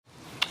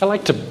I'd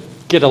like to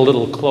get a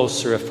little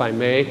closer, if I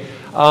may.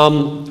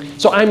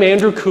 So I'm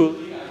Andrew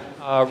Cooley,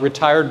 a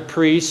retired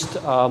priest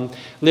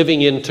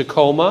living in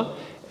Tacoma,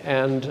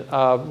 and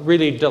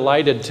really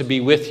delighted to be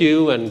with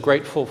you and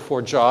grateful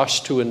for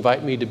Josh to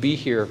invite me to be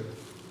here.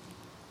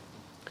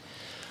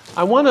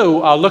 I want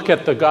to look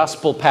at the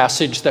gospel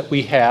passage that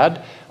we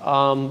had.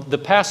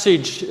 The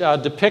passage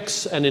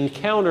depicts an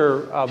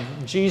encounter of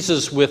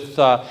Jesus with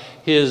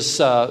his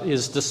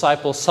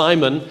disciple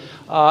Simon,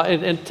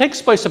 and it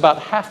takes place about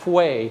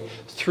halfway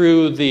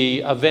through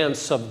the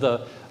events of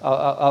the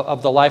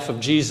life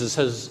of Jesus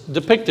as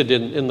depicted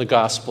in the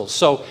gospel.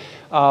 So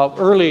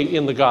early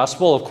in the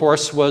gospel, of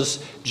course,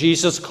 was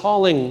Jesus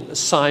calling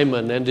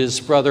Simon and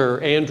his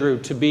brother Andrew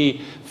to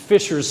be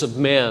fishers of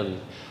men.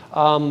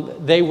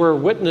 They were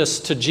witness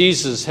to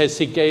Jesus as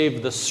he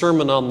gave the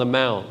Sermon on the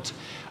Mount.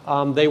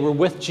 They were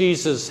with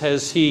Jesus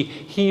as he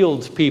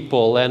healed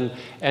people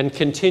and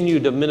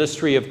continued a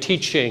ministry of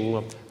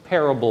teaching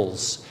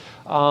parables.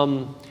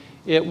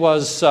 They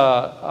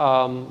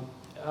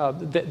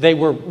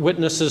were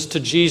witnesses to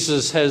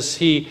Jesus as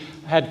he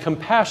had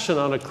compassion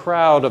on a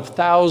crowd of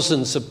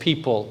thousands of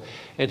people,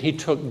 and he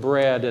took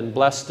bread and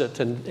blessed it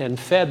and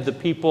fed the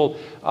people.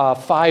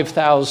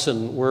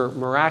 5,000 were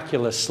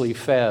miraculously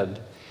fed.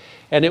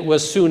 And it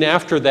was soon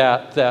after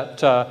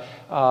that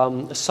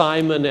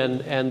Simon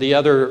and the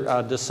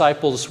other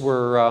disciples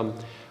were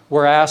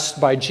asked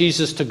by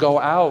Jesus to go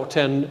out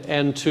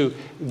and to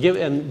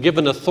give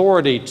an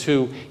authority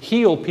to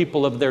heal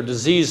people of their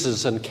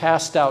diseases and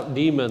cast out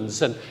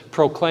demons and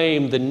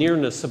proclaim the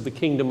nearness of the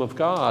kingdom of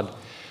God.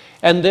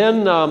 And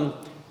then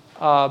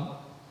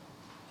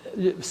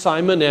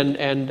Simon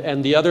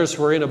and the others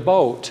were in a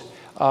boat.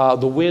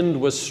 The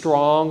wind was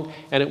strong,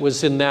 and it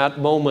was in that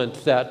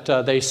moment that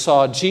they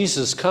saw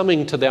Jesus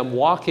coming to them,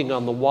 walking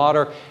on the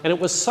water. And it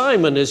was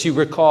Simon, as you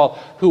recall,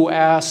 who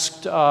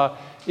asked,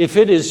 "If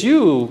it is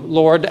you,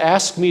 Lord,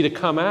 ask me to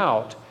come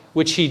out,"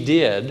 which he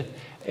did.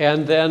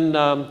 And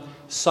then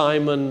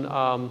Simon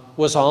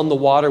was on the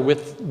water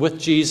with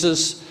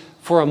Jesus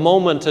for a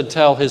moment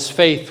until his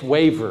faith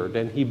wavered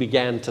and he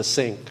began to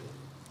sink.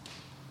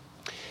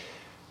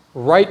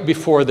 Right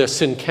before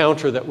this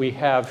encounter that we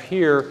have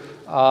here,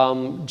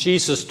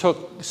 Jesus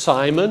took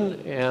Simon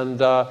and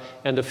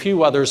a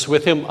few others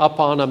with him up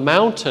on a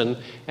mountain,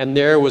 and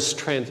there was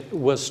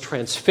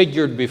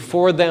transfigured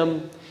before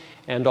them,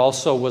 and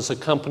also was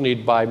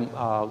accompanied by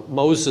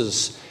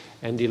Moses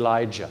and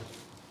Elijah.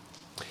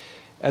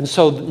 And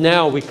so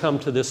now we come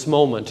to this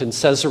moment in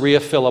Caesarea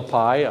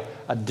Philippi,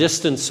 a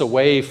distance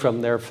away from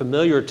their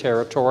familiar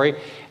territory,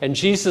 and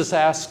Jesus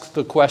asks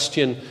the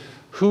question,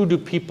 "Who do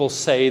people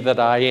say that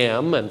I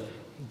am?" And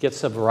he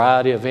gets a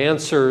variety of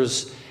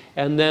answers.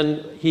 And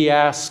then he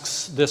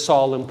asks this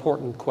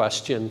all-important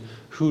question,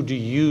 "Who do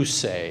you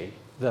say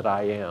that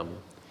I am?"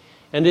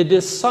 And it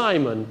is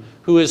Simon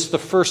who is the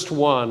first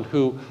one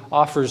who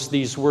offers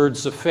these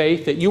words of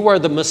faith, that you are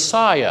the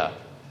Messiah,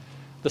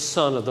 the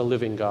Son of the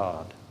living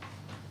God.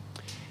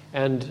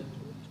 And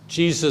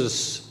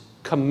Jesus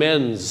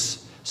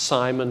commends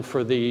Simon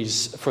for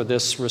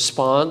this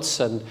response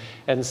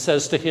and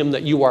says to him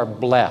that you are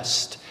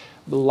blessed.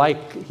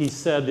 Like he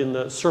said in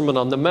the Sermon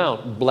on the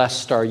Mount,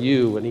 "Blessed are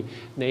you," and he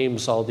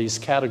names all these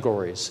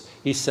categories.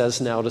 He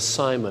says now to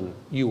Simon,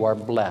 "You are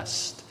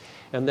blessed,"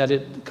 and that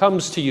it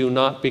comes to you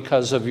not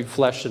because of your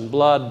flesh and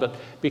blood, but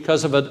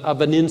because of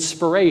an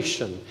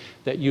inspiration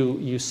that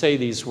you say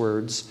these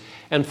words.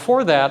 And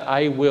for that,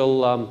 I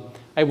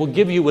will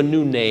give you a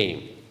new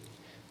name.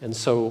 And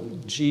so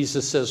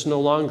Jesus says, "No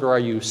longer are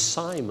you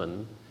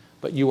Simon,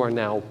 but you are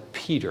now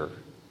Peter."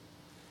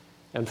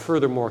 And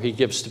furthermore, he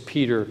gives to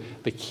Peter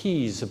the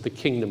keys of the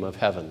kingdom of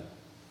heaven.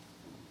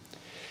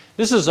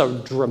 This is a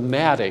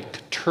dramatic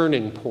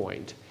turning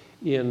point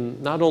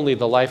in not only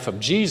the life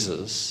of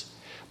Jesus,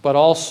 but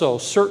also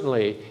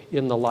certainly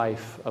in the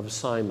life of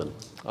Simon,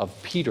 of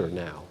Peter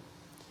now.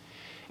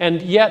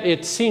 And yet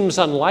it seems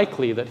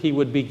unlikely that he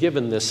would be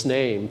given this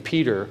name,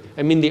 Peter.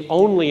 I mean, the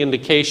only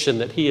indication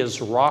that he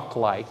is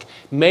rock-like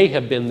may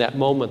have been that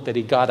moment that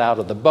he got out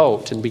of the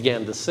boat and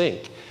began to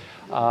sink.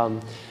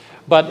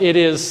 But it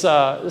is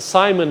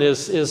Simon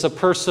is a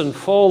person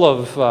full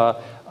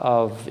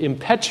of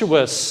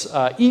impetuous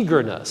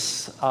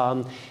eagerness.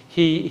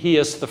 He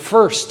is the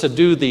first to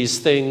do these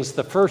things,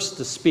 the first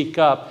to speak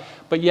up,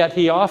 but yet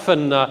he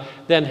often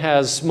then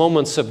has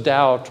moments of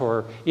doubt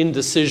or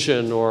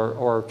indecision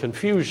or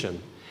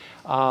confusion.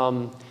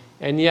 And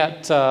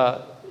yet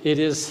it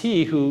is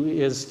he who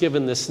is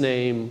given this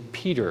name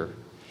Peter.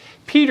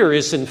 Peter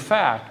is in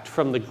fact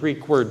from the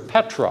Greek word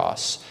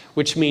Petros,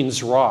 which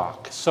means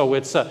rock. So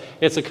it's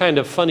a kind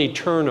of funny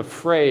turn of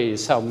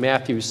phrase how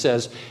Matthew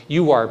says,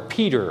 "You are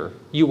Peter,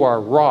 you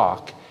are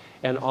rock,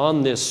 and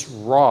on this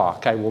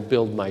rock I will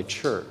build my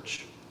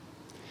church."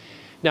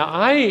 Now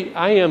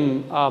I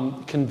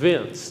am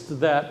convinced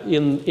that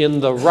in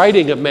the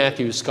writing of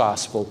Matthew's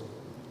gospel,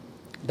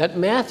 that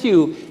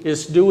Matthew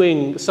is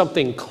doing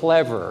something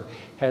clever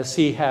as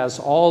he has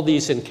all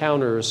these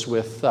encounters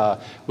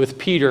with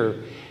Peter.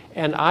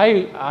 And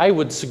I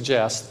would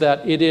suggest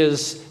that it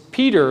is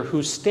Peter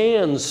who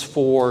stands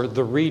for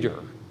the reader.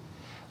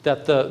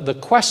 That the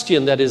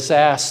question that is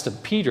asked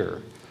of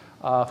Peter,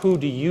 who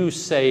do you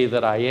say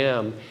that I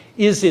am,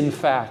 is in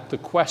fact the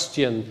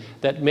question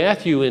that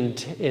Matthew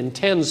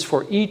intends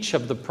for each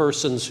of the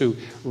persons who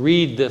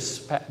read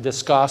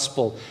this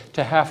gospel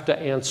to have to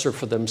answer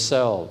for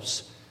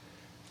themselves.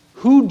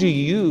 Who do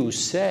you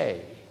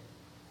say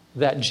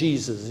that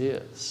Jesus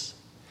is?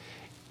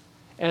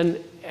 And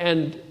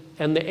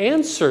the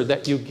answer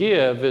that you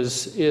give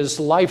is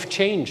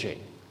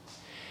life-changing.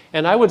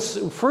 And I would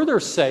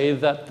further say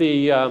that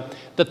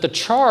the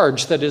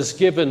charge that is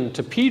given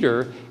to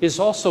Peter is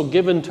also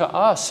given to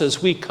us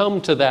as we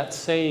come to that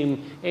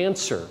same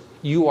answer.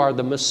 You are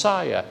the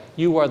Messiah.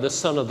 You are the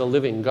Son of the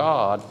living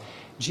God.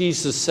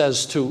 Jesus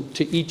says to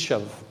each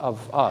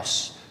of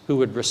us who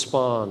would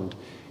respond,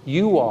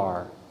 you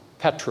are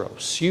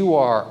Petros. You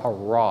are a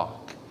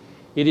rock.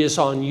 It is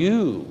on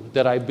you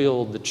that I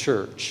build the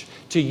church.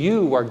 To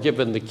you are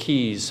given the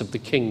keys of the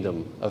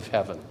kingdom of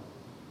heaven.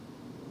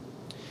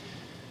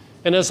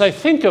 And as I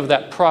think of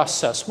that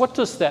process, what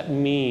does that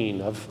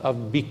mean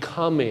of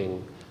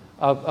becoming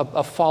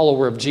a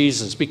follower of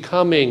Jesus,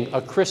 becoming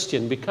a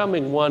Christian,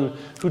 becoming one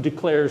who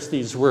declares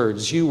these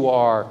words, you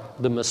are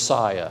the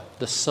Messiah,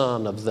 the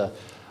Son of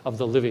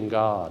the living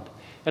God?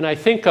 And I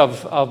think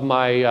of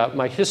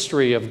my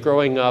history of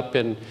growing up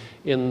in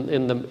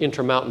the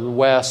Intermountain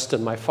West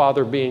and my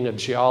father being a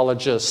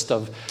geologist,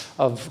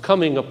 of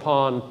coming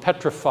upon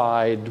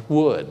petrified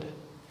wood.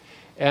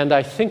 And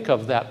I think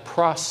of that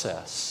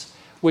process,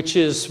 which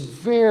is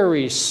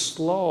very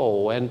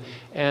slow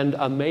and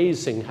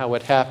amazing how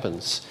it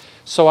happens.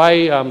 So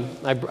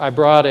I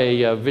brought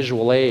a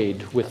visual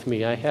aid with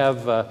me. I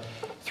have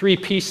 3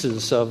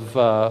 pieces of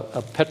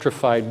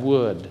petrified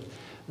wood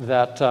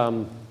that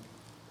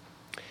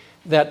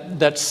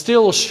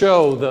still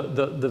show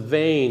the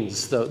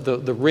veins,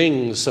 the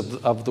rings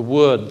of the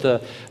wood.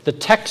 The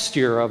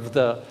texture of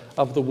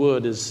the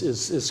wood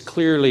is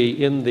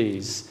clearly in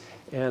these.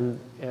 And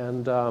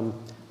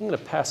I'm going to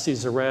pass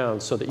these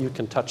around so that you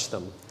can touch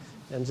them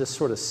and just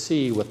sort of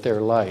see what they're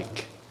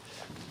like.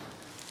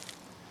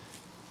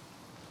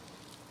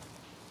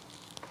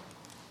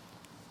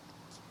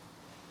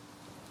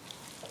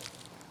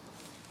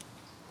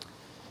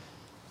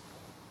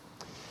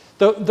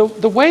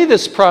 The way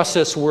this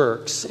process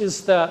works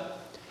is that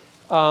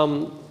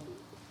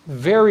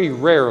very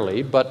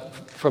rarely, but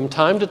from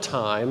time to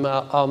time,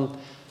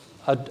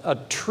 a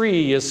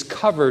tree is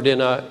covered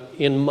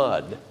in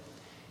mud.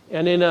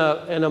 And in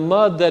a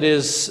mud that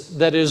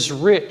is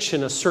rich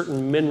in a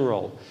certain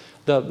mineral,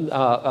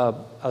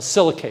 a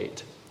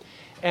silicate,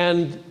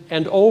 and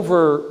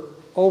over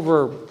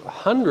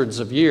hundreds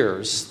of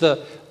years,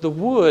 the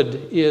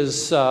wood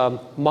is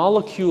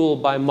molecule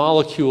by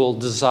molecule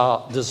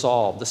dissolved.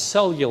 The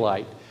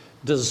cellulite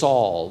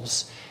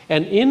dissolves,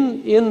 and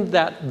in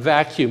that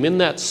vacuum, in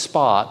that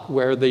spot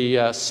where the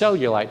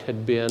cellulite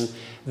had been,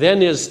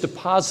 then is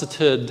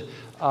deposited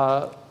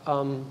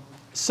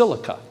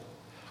silica.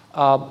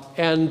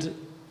 And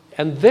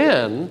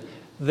then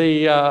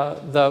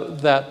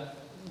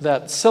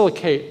that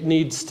silicate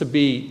needs to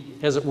be,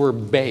 as it were,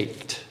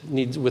 baked,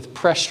 needs with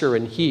pressure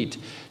and heat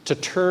to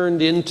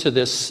turn into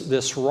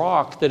this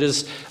rock that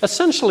is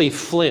essentially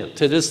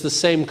flint. It is the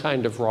same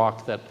kind of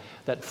rock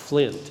that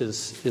flint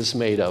is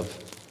made of.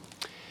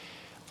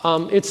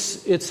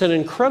 It's an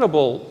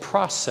incredible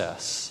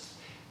process.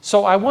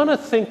 So I want to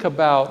think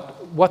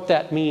about what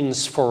that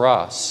means for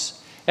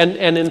us, and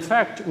in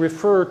fact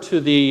refer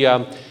to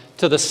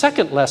the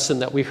second lesson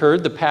that we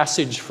heard, the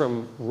passage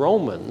from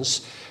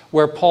Romans,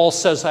 where Paul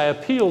says, I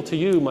appeal to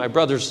you, my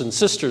brothers and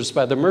sisters,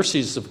 by the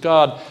mercies of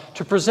God,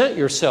 to present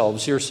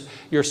yourselves,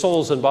 your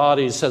souls and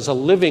bodies, as a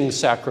living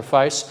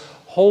sacrifice,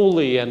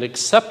 holy and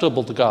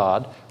acceptable to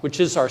God, which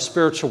is our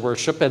spiritual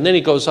worship. And then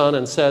he goes on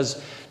and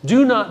says,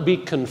 do not be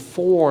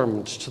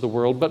conformed to the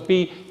world, but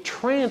be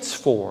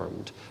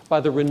transformed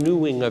by the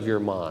renewing of your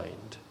mind.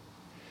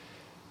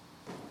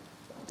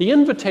 The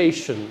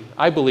invitation,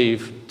 I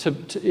believe, to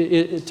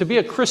be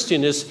a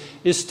Christian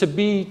is to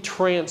be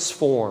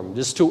transformed,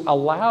 is to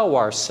allow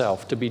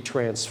ourselves to be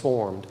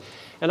transformed.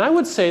 And I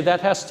would say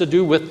that has to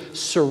do with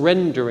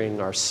surrendering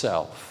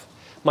ourselves.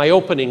 My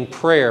opening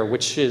prayer,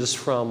 which is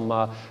from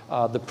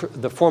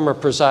the former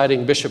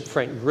presiding Bishop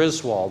Frank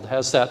Griswold,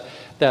 has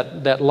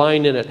that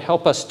line in it,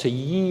 help us to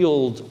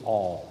yield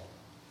all.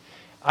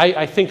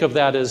 I think of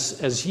that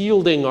as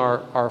yielding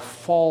our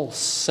false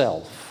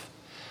self,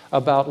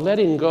 about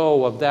letting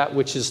go of that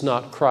which is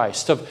not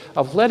Christ,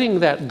 of letting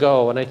that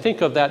go. And I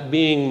think of that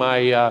being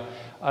my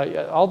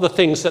all the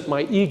things that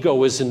my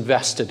ego is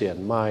invested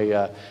in,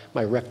 my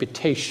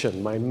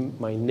reputation, my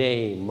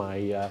name,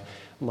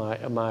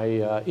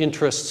 my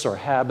interests or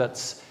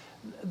habits.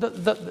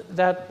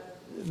 That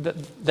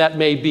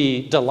may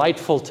be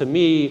delightful to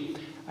me.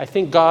 I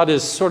think God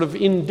is sort of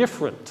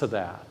indifferent to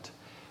that.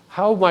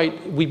 How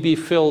might we be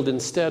filled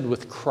instead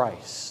with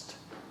Christ?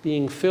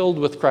 Being filled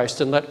with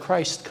Christ and let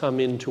Christ come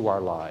into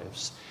our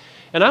lives.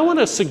 And I want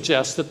to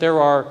suggest that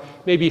there are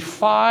maybe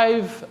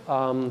five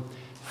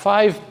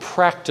 5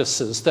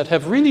 practices that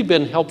have really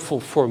been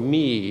helpful for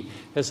me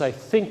as I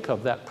think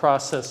of that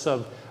process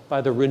of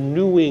by the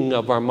renewing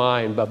of our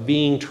mind, by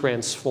being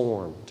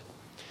transformed.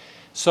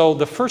 So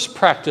the first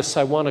practice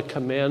I want to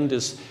commend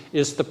is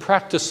the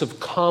practice of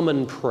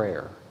common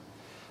prayer.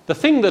 The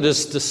thing that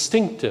is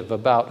distinctive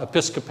about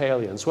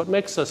Episcopalians, what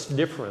makes us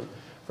different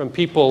from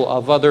people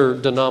of other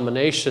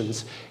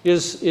denominations,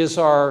 is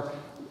our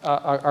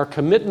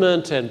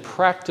commitment and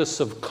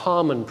practice of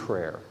common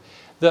prayer.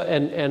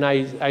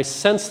 I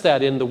sense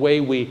that in the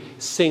way we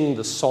sing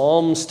the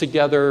Psalms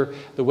together,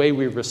 the way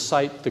we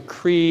recite the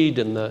Creed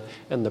and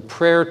the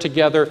prayer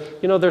together.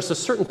 You know, there's a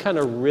certain kind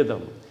of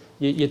rhythm.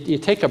 You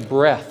take a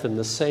breath in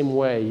the same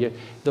way.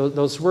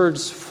 Those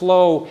words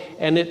flow,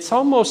 and it's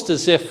almost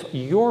as if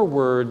your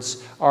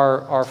words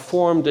are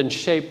formed and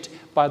shaped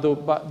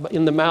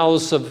in the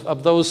mouths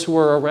of those who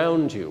are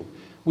around you.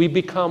 We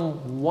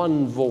become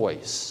one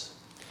voice.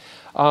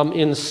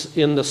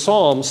 In the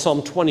Psalm,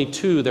 Psalm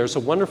 22, there's a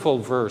wonderful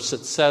verse.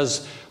 It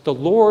says, "The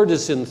Lord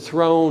is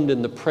enthroned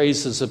in the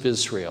praises of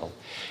Israel."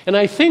 And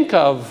I think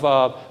of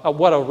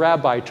what a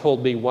rabbi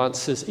told me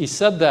once. He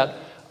said that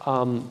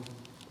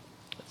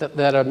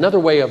another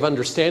way of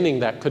understanding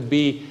that could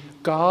be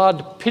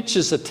God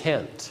pitches a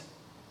tent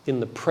in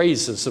the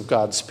praises of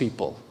God's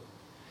people.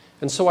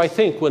 And so I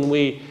think when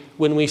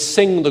we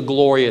sing the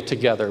Gloria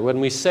together, when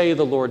we say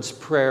the Lord's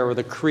Prayer or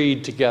the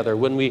Creed together,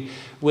 when we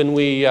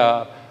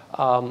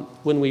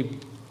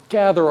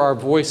gather our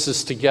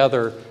voices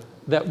together,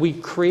 that we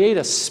create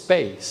a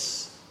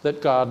space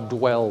that God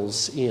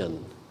dwells in.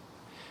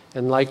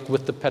 And like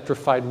with the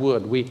petrified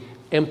wood, we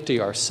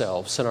empty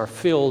ourselves and are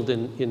filled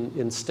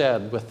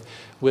instead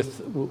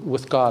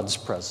with God's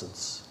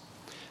presence.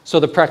 So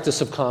the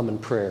practice of common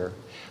prayer.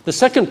 The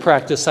second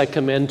practice I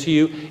commend to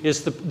you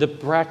is the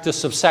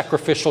practice of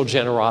sacrificial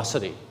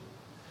generosity,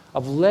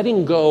 of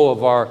letting go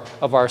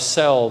of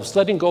ourselves,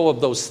 letting go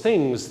of those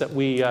things that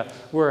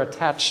we're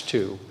attached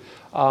to.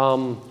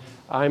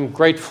 I'm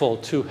grateful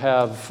to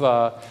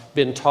have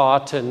been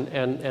taught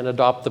and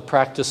adopt the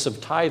practice of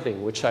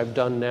tithing, which I've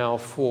done now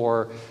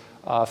for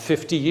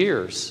 50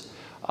 years.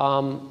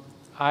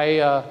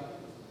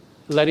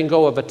 Letting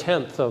go of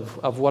 1/10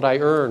 of what I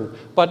earn.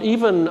 But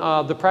even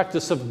the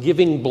practice of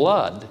giving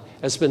blood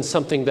has been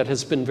something that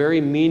has been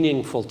very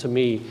meaningful to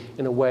me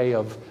in a way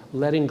of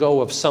letting go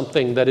of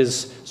something that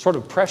is sort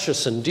of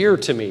precious and dear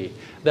to me,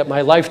 that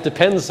my life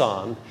depends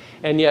on,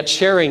 and yet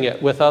sharing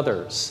it with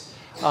others.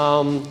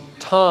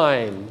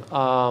 Time,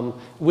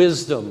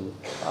 wisdom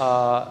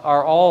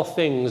are all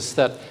things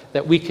that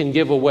we can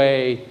give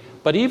away,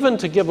 but even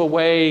to give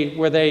away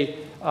where they,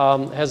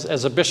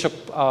 as a bishop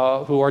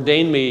who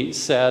ordained me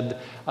said,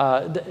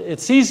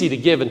 it's easy to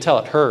give until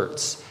it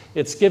hurts.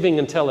 It's giving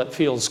until it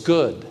feels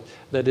good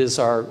that is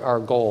our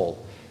goal.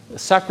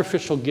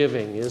 Sacrificial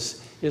giving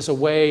is a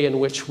way in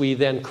which we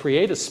then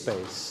create a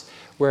space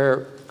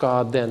where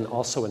God then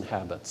also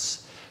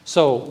inhabits.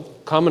 So,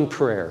 common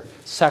prayer,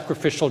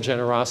 sacrificial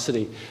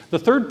generosity. The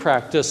third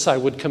practice I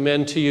would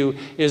commend to you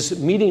is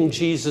meeting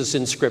Jesus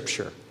in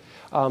Scripture.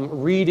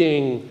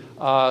 Reading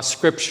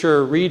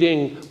Scripture,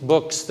 reading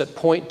books that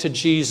point to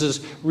Jesus,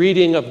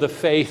 reading of the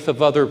faith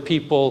of other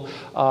people,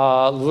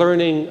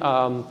 learning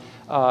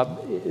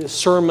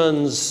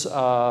sermons,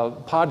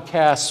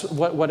 podcasts,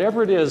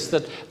 whatever it is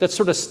that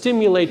sort of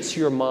stimulates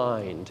your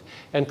mind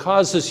and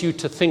causes you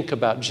to think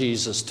about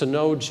Jesus, to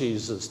know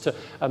Jesus, to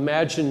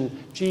imagine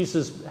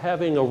Jesus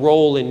having a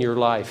role in your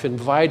life,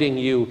 inviting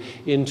you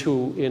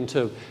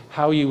into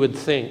how you would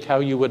think, how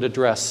you would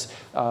address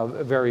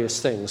various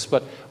things.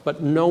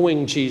 But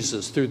knowing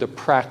Jesus through the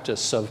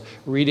practice of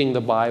reading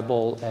the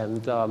Bible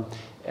and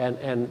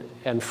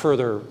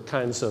further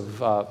kinds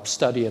of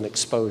study and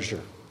exposure.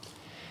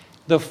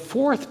 The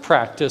fourth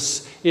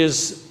practice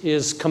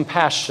is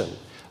compassion,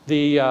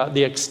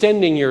 the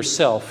extending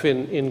yourself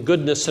in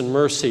goodness and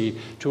mercy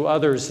to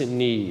others in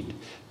need,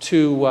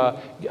 to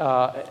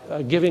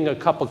giving a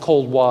cup of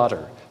cold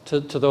water to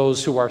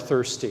those who are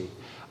thirsty.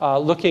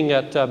 Looking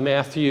at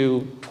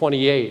Matthew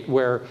 28,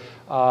 where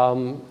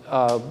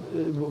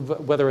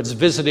whether it's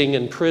visiting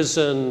in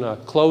prison,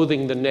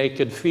 clothing the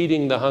naked,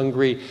 feeding the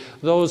hungry,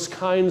 those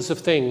kinds of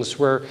things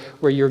where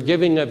you're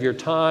giving of your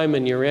time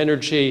and your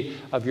energy,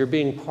 of your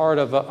being part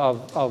of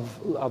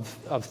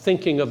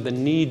thinking of the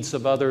needs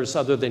of others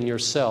other than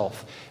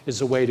yourself, is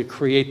a way to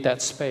create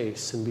that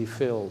space and be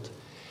filled.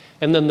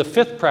 And then the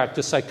fifth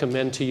practice I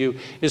commend to you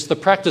is the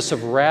practice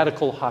of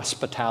radical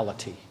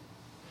hospitality,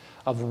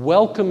 of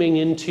welcoming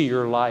into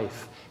your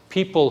life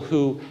people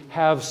who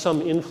have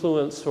some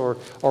influence or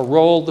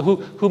role,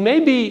 who may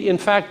be, in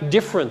fact,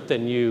 different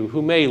than you,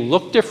 who may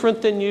look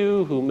different than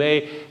you, who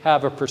may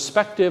have a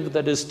perspective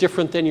that is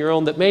different than your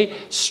own, that may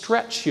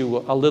stretch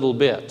you a little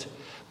bit.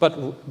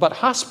 But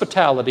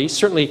hospitality,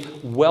 certainly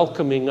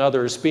welcoming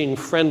others, being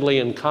friendly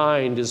and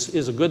kind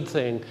is a good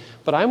thing.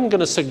 But I'm going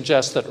to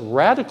suggest that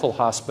radical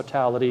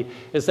hospitality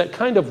is that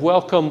kind of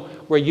welcome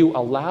where you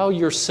allow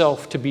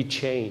yourself to be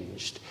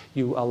changed.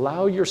 You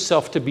allow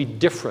yourself to be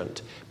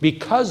different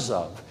because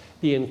of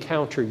the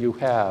encounter you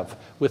have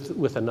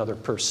with another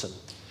person.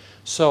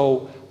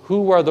 So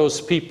who are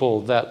those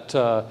people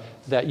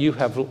that you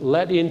have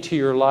let into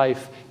your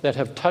life that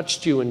have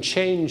touched you and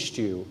changed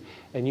you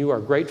and you are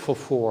grateful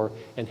for,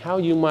 and how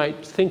you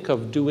might think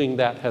of doing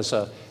that as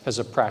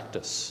a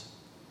practice?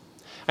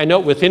 I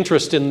note with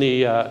interest in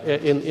the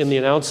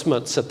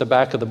announcements at the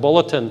back of the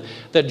bulletin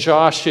that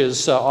Josh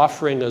is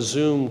offering a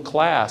Zoom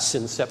class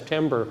in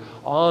September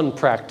on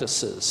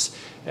practices.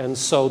 And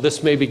so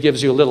this maybe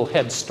gives you a little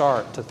head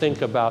start to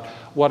think about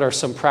what are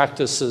some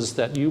practices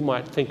that you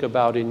might think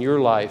about in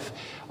your life.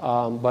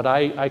 But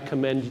I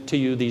commend to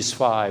you these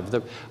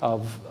 5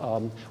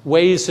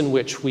 ways in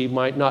which we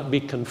might not be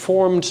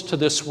conformed to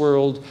this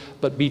world,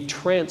 but be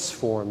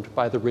transformed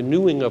by the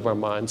renewing of our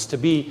minds, to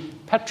be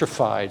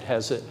petrified,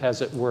 as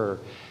it were,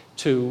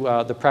 to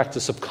the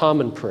practice of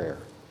common prayer,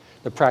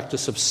 the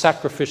practice of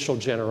sacrificial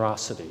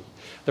generosity,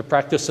 the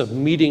practice of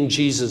meeting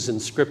Jesus in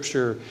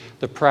Scripture,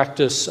 the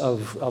practice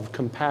of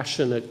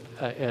compassionate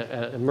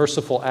and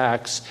merciful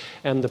acts,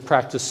 and the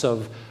practice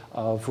of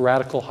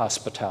radical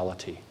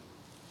hospitality.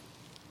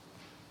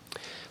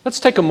 Let's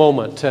take a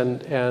moment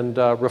and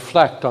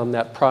reflect on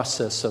that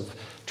process of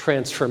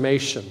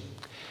transformation.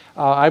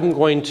 I'm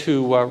going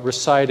to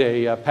recite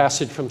a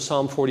passage from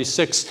Psalm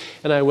 46,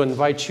 and I would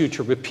invite you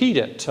to repeat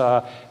it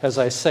as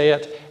I say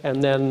it,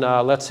 and then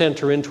let's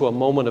enter into a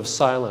moment of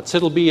silence.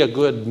 It'll be a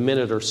good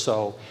minute or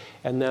so,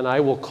 and then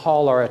I will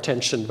call our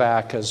attention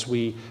back as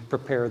we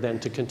prepare then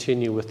to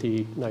continue with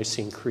the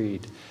Nicene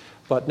Creed.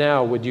 But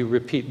now, would you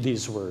repeat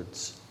these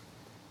words?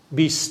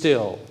 Be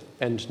still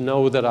and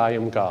know that I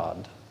am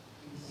God.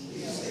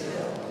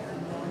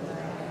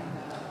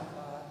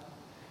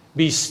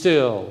 Be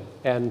still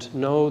and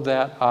know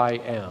that I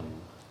am.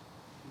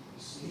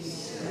 Be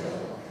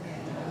still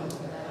and know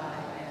that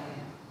I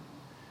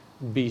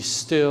am. Be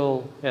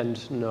still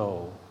and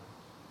know.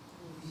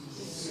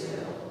 Be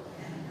still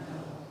and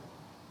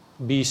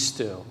know. Be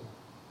still.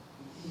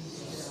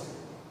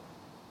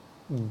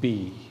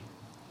 Be.